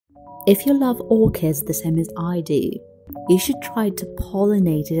If you love orchids the same as I do, you should try to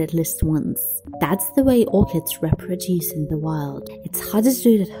pollinate it at least once. That's the way orchids reproduce in the wild. It's harder to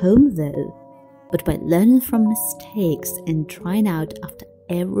do it at home though, but by learning from mistakes and trying out after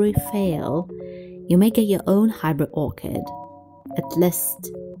every fail, you may get your own hybrid orchid. At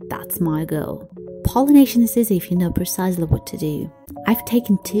least, that's my goal. Pollination is easy if you know precisely what to do. I've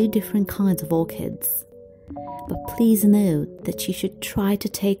taken 2 different kinds of orchids. But please note that you should try to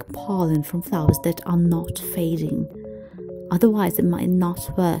take pollen from flowers that are not fading. Otherwise, it might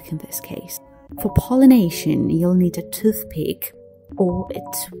not work in this case. For pollination, you'll need a toothpick or a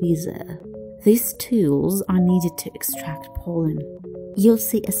tweezer. These tools are needed to extract pollen. You'll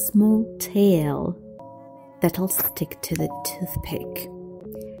see a small tail that'll stick to the toothpick.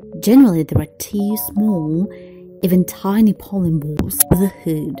 Generally, there are 2 small, even tiny pollen balls with a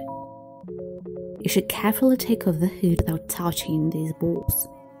hood. You should carefully take off the hood without touching these balls.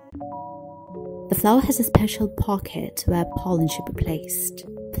 The flower has a special pocket where pollen should be placed.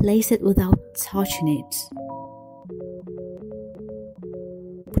 Place it without touching it.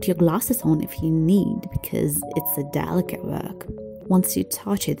 Put your glasses on if you need, because it's a delicate work. Once you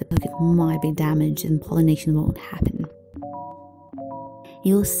touch it, the pocket might be damaged and pollination won't happen.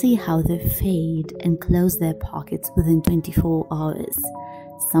 You'll see how they fade and close their pockets within 24 hours,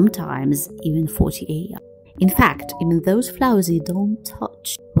 sometimes even 48 hours. In fact, even those flowers you don't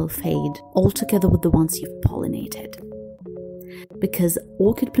touch will fade altogether with the ones you've pollinated. Because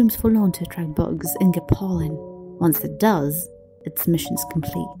orchid blooms for long to attract bugs and get pollen. Once it does, its mission's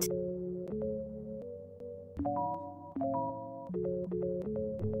complete.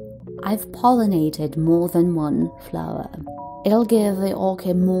 I've pollinated more than one flower. It'll give the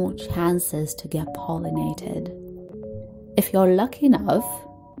orchid more chances to get pollinated. If you're lucky enough,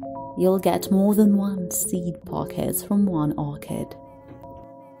 you'll get more than one seed pocket from one orchid.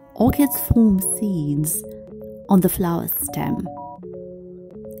 Orchids form seeds on the flower stem,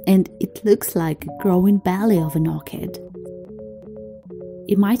 and it looks like a growing belly of an orchid.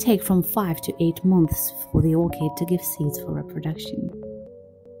 It might take from 5 to 8 months for the orchid to give seeds for reproduction.